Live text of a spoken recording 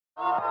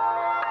So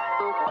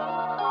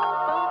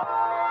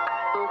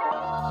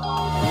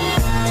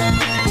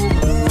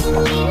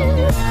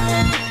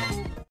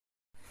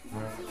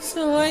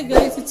hi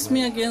guys, it's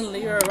me again,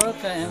 Leo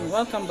Roca, and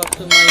welcome back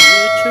to my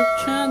YouTube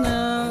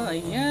channel.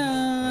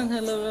 Ayan,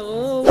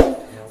 hello.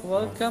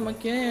 Welcome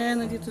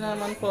again. Nandito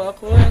naman po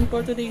ako, and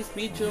for today's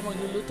video,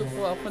 magluluto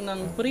po ako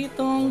ng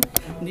pritong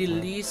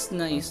dilis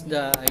na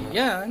isda.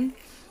 Ayan,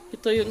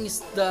 ito yung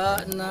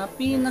isda na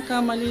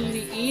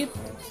pinakamaliliit.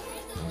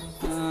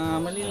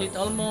 Maliliit,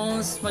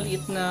 almost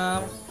maliit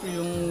na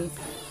yung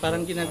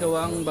parang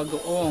ginagawang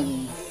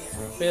bagoong.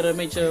 Pero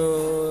medyo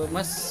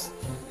mas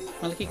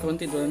malaki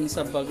konti doon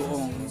sa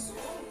bagoong.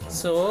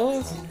 So,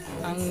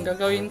 ang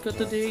gagawin ko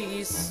today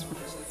is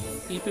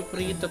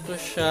ipiprito ko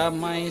siya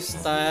my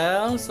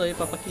style. So,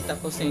 ipapakita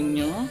ko sa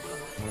inyo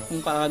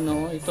kung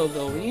paano ito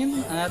gawin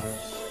at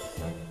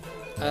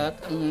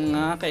ang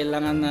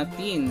kailangan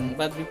natin.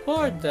 But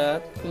before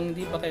that, kung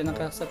hindi pa kayo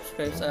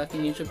nakasubscribe sa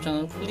aking YouTube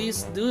channel,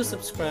 please do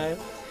subscribe.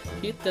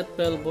 Hit that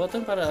bell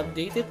button para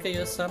updated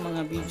kayo sa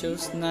mga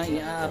videos na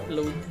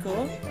i-upload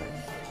ko.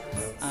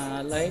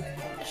 Like,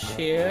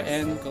 share,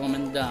 and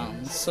comment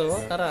down.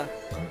 So, tara,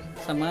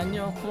 samahan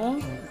nyo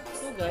ako.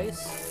 So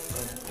guys,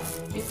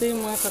 ito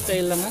yung mga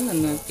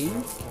kakailanganan natin.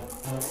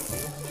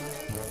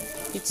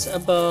 It's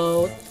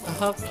about a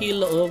half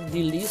kilo of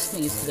dilis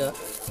na isda.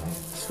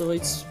 So,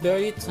 it's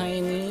very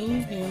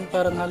tiny. Yung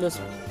parang halos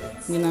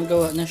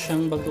ginagawa na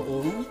siyang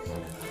bagoong.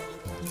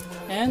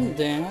 And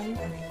then,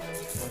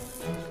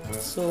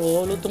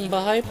 so, lutong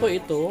bahay po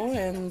ito.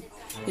 And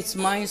it's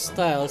my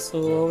style.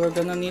 So, we're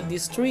gonna need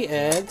these 3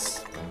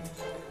 eggs.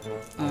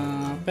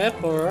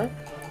 Pepper.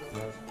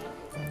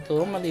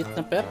 Ito, maliit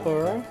na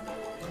pepper.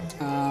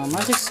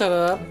 Magic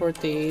sarap for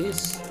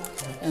taste.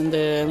 And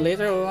then,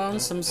 later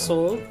on, some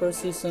salt for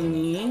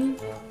seasoning.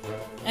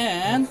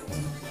 And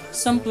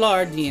some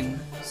flour din.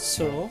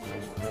 So,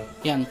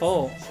 yan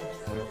po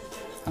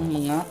ang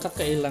mga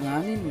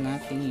kakailanganin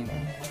natin.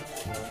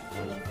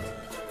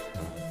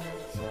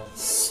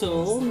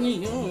 So,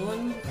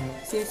 ngayon,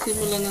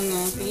 sisimulan na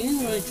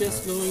natin. We're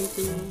just going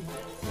to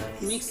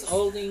mix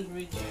all the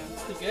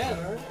ingredients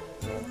together.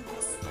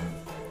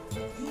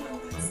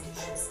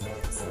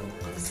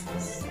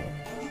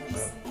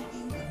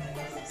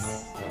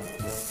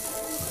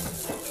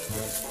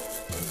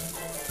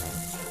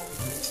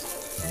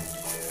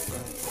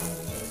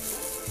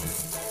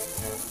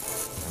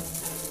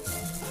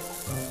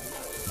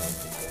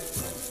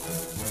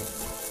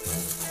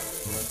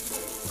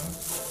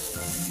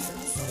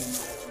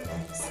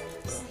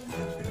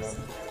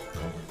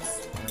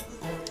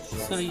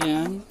 So,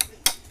 ayan.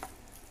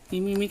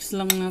 I-mix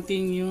lang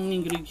natin yung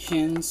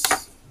ingredients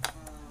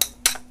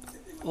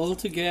all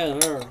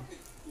together.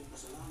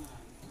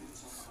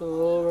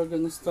 So, we're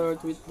gonna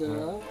start with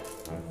the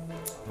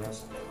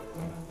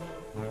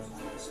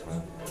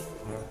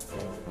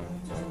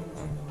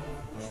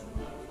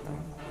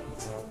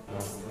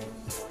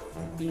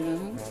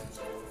ayan.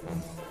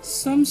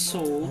 Some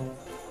salt.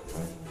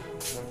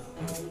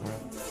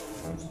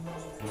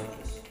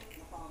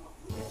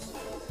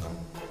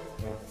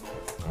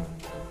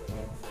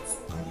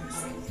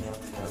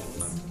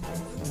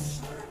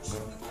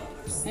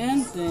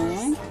 And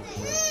then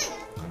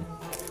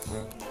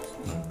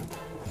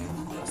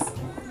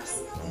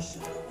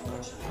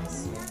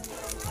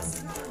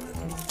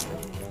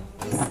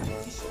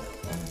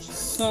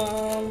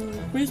some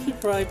crispy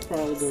fried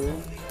powder.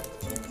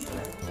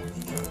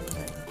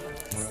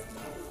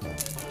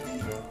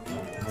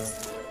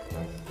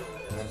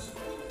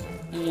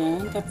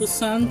 Ayan, tapos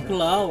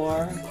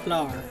sunflower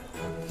flour.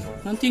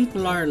 Konting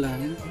flour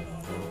lang.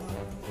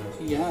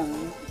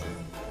 Ayan.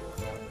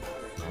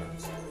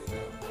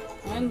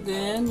 And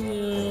then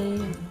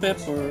yung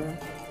pepper.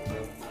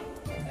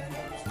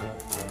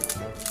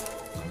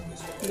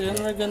 Then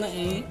we're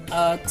gonna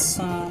add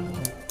some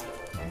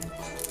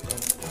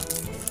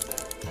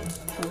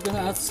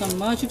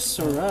magic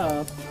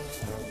syrup.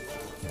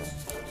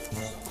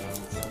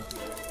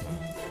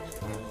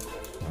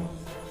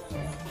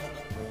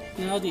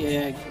 Now the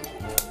egg.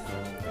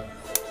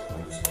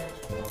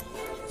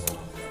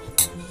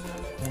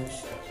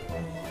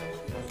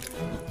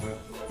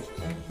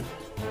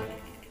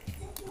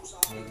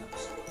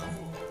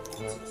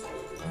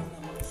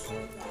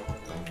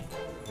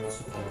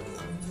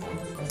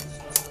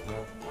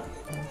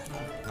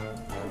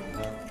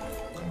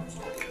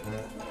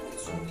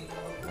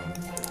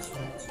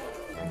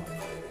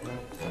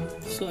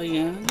 So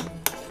ayan,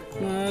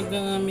 we're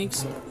gonna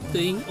mix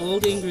all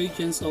the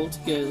ingredients all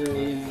together.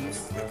 Ayan,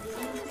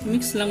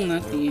 mix lang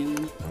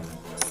natin.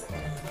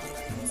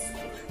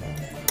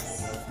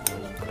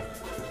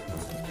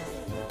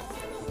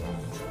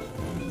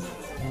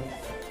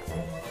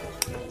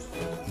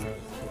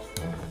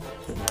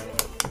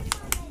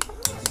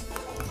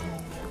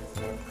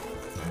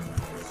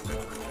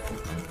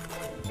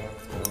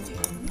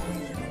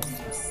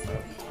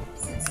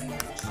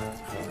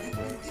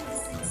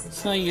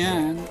 So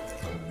ayan,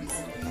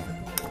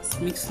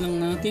 mix lang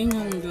natin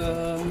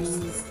hanggang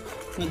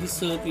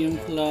mag-dissolve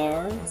yung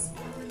flour.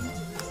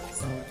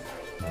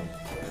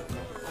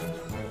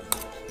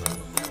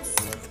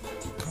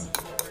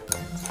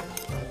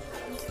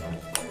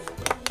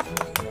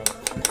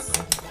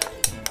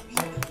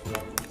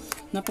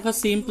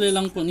 Napaka-simple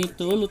lang po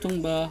nito,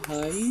 lutong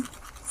bahay.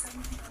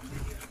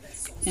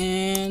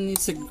 And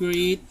it's a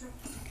great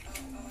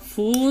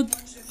food.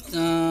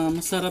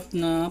 Masarap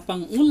na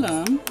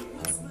pang-ulam.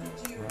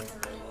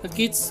 The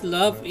kids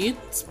love it,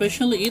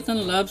 especially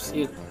Ethan loves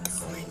it.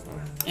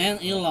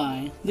 And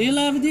Eli. Do you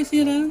love this,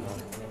 Ira?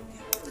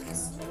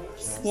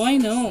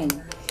 Why no?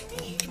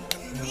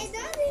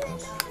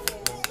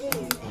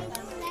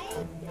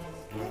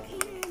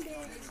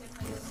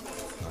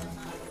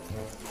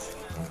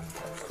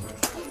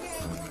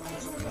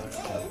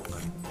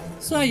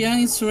 So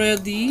ayan, it's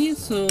ready.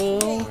 So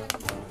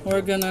we're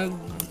gonna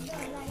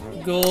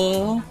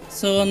go.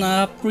 So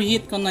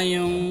na-preheat ko na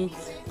yung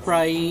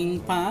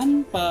frying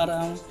pan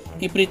para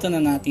iprito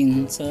na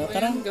natin. So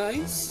tara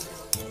guys.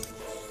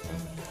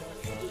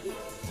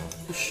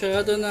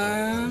 Masyado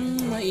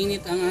nang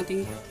mainit ang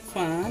ating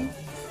pan.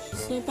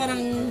 So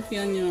parang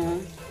yan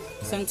nyo,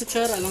 isang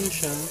kutsara lang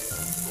siya.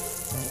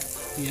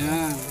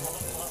 Yan.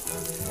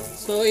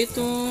 So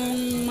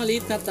itong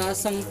maliit na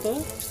tasang to,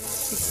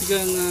 it's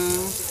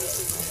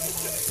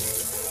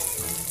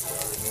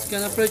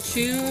gonna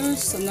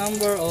produce a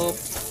number of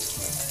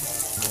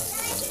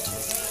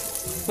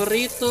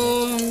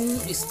pritong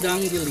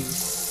isdang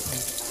dilis.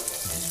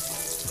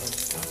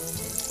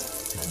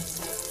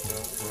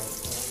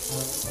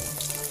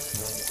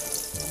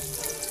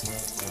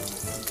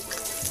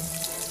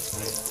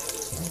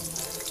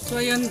 So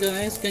ayan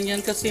guys,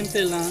 ganyan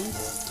kasimple lang.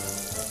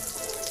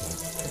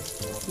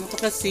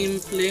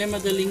 Napakasimple,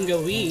 madaling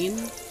gawin.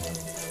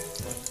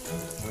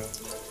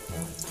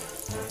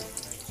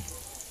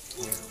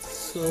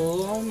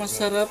 So,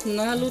 masarap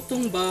na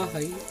lutong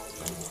bahay.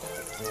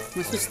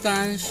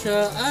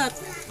 Masustansya at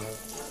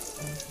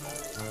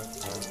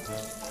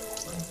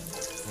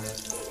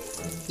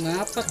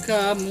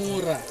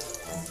napakamura.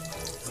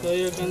 So,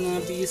 you're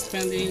gonna be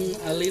spending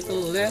a little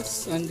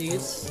less on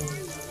this.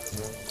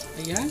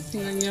 Ayan,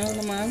 tingnan nyo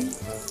naman.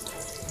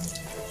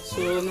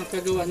 So,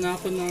 nakagawa na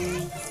ako ng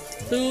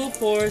 2,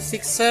 4, 6,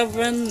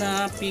 7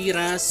 na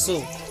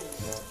piraso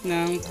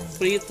ng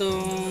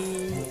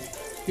pritong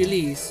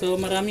dilis.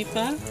 So marami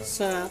pa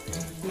sa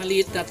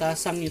maliit na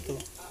tasang ito.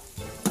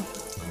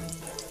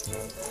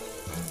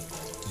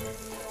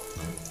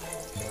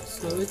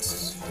 So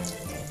it's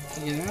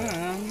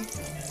yan.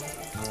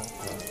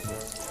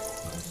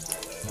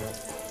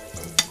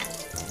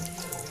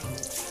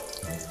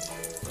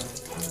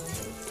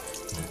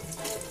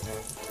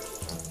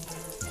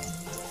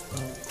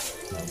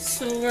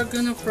 So we're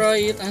gonna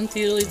fry it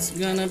until it's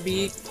gonna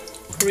be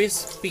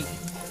crispy.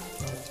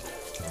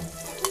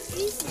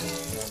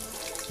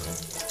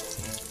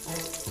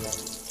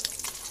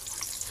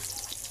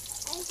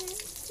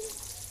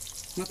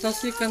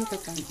 Matasikan ka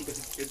tang.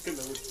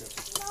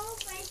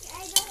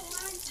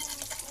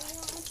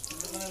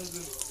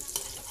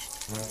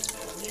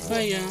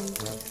 Ayan.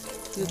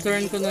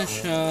 I-turn ko na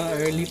siya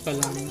early pa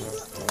lang.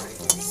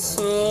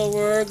 So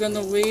we're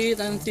gonna wait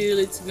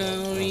until it's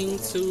going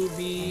to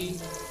be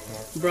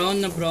brown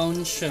na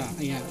brown siya.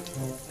 Ayan.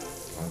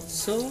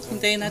 So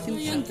hintayin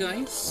natin siya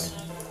guys.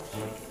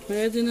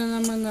 Pwede na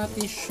naman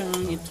natin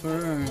siyang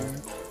i-turn.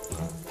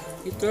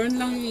 I-turn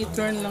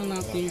lang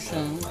natin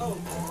siya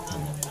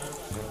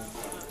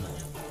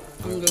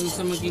hanggang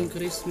sa maging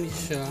crispy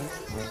siya,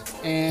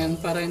 and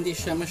para hindi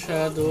siya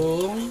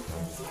masyadong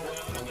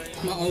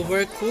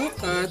ma-overcook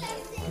at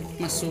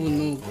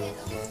masunog.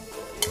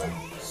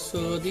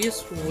 So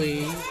this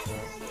way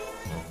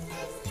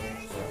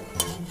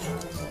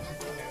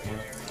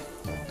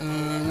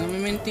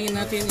na-maintain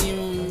natin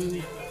yung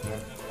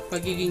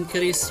pagiging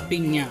crispy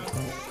niya.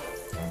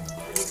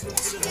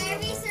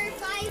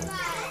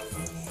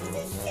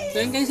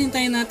 Then guys,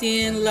 hintayin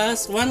natin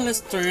one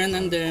last turn,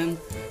 and then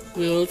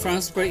we will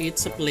transfer it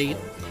sa plate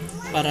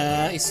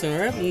para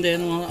i-serve, and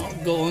then we'll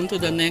go on to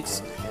the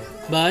next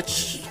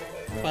batch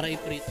para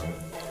i-prito.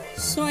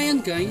 So ayan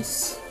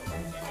guys,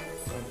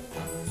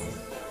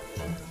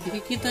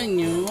 nakikita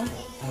nyo,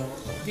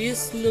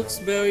 this looks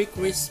very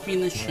crispy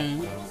na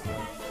siya.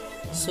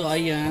 So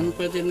ayan,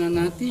 pwede na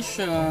natin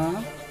siya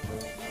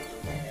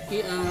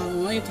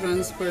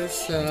i-transfer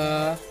sa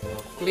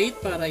plate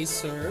para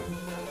i-serve.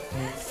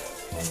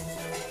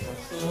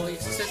 So,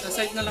 i-set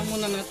aside na lang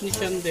muna natin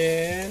siya, and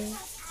then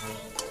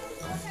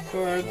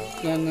we're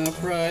gonna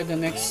fry the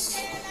next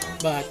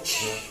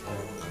batch.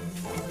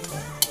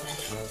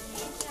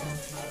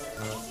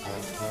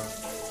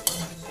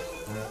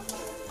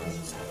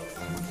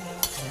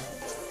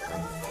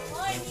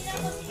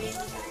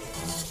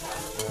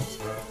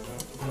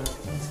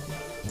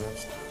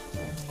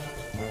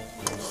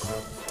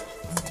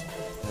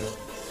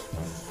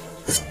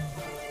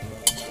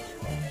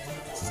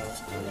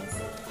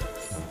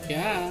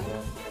 Yeah.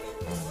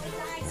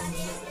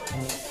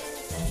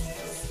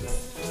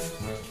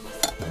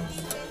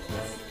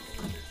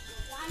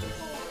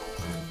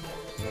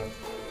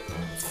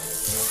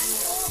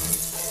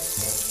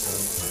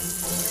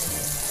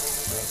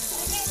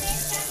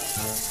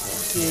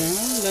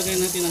 Ayan, lagay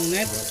natin ang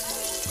next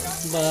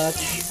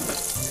batch.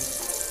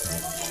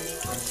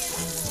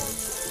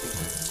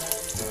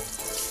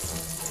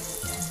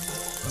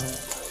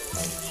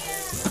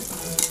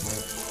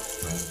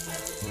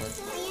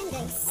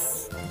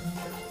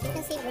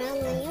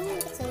 Brown na yun.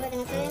 So we're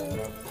gonna turn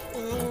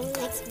yung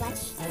next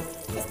batch.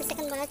 This is the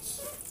second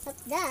batch of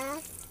the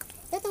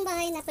Lutong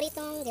Bahay na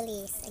Pritong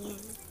dilis.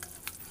 Ayan.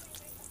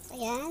 So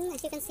ayan,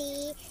 as you can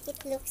see, it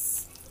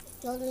looks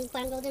golden,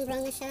 parang golden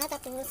brown na siya.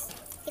 Tapos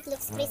it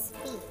looks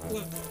crispy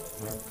na.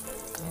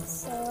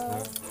 So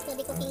we'll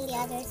be cooking the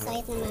other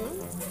side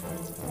naman.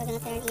 We're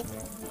gonna turn it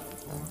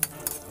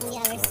on the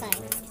other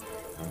side.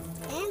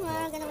 And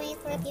we're gonna wait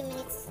for a few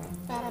minutes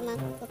para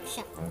mag-cook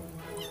siya.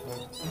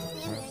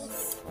 Ayan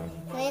guys.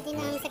 Ready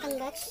na ang second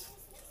batch.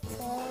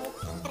 So,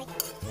 aray.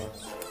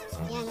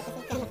 Ayan,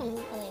 nakasagkan ako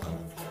ng oil.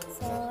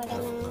 So, we're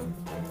gonna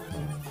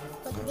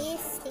put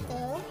this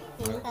dito.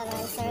 Ayan, para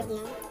i-serve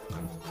na.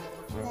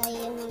 Dahil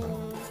yung mga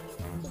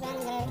iba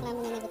nagreklamo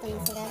na nagutom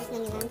na sa galis na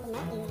nilang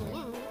kumain.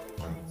 Ayan.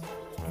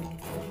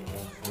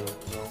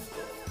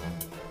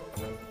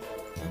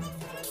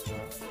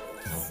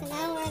 So,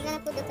 now we're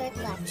gonna put the third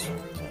batch.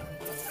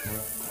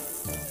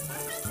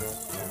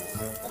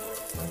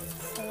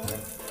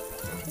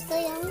 Ito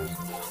yung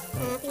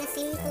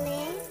pinasimple,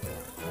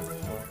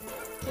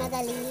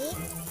 madali,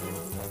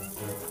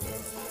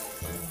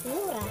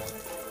 mura,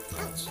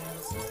 ouch,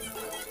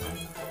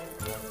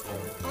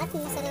 at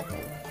masarap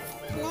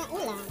na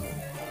ulam.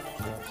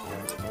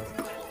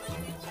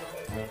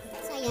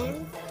 So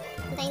ayan,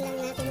 hintayin lang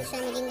natin siya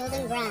maging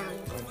golden brown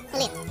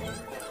ulit.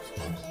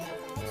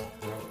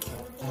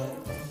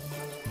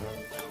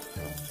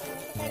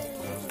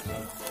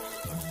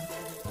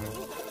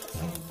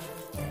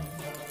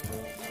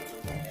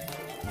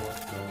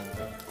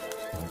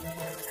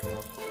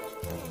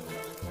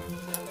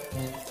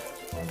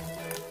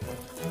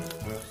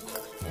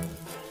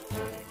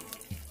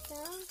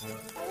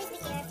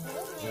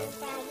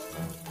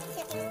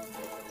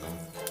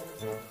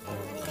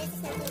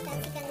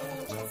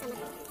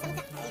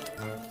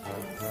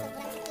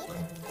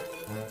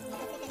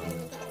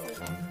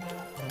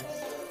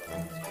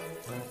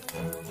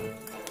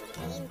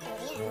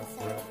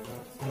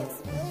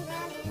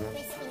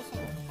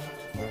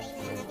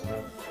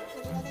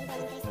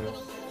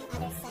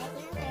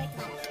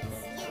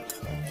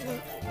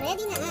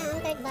 Ready na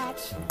ang third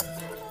batch.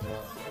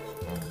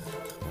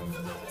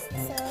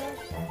 So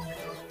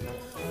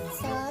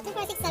 2,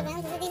 4, 6,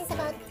 7. So this is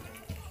about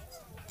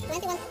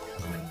 21.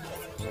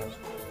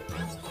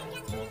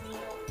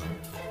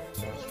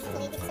 So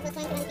this is about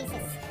 21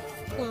 pieces.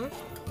 Na.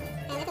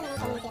 And ito naman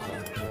pang natira.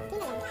 Ito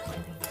na lang.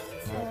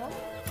 So,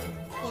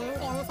 yan.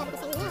 Kaya nga sabi ko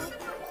sa inyo.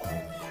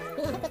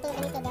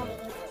 Nakatutukan ito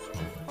dahil.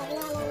 Pag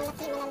ginawa mo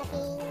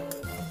malalaking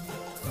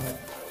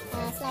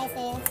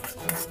slices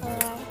or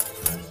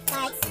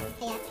parts,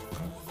 kaya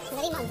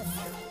madali maubos.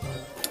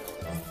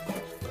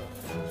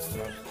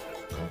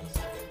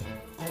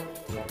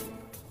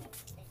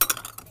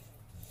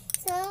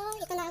 So,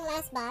 ito na ang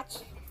last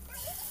batch.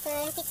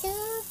 22,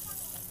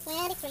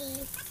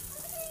 23,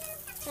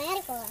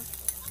 24,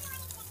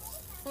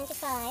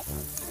 25,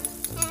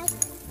 and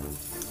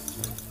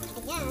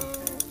ayan,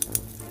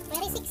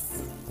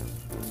 26.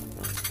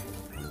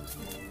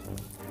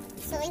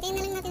 So, hintayin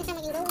na lang natin siya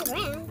maging golden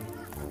brown.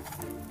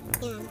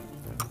 Ayan.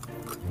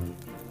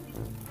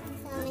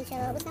 So, medyo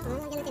ubos na.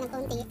 Lagyan natin ng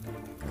konti.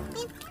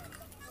 Ayan.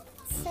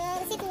 So,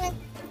 that's it.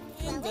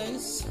 Ayan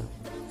guys.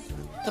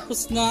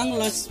 Tapos na ang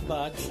last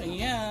batch.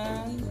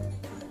 Ayan.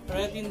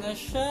 Ready na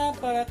siya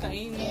para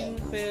kainin.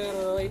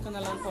 Pero ito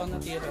na lang po ang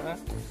natira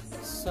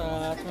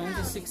sa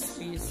 26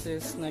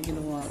 pieces na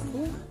ginawa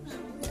ko.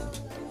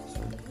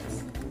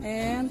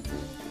 And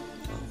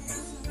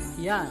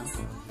yeah.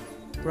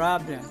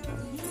 Problem.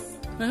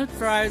 When you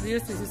try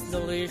this, this is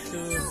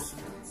delicious.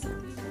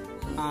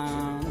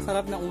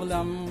 Masarap na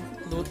ulam,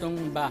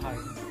 lutong bahay.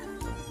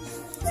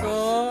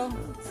 So,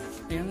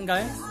 yun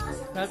guys.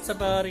 That's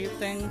about it.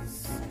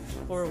 Thanks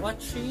for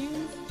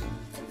watching.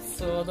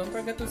 So, don't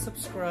forget to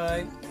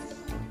subscribe,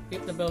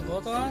 hit the bell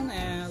button,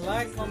 and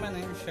like, comment,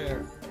 and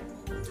share.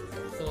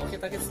 So,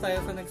 kita-kits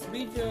tayo sa next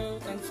video.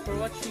 Thanks for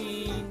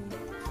watching.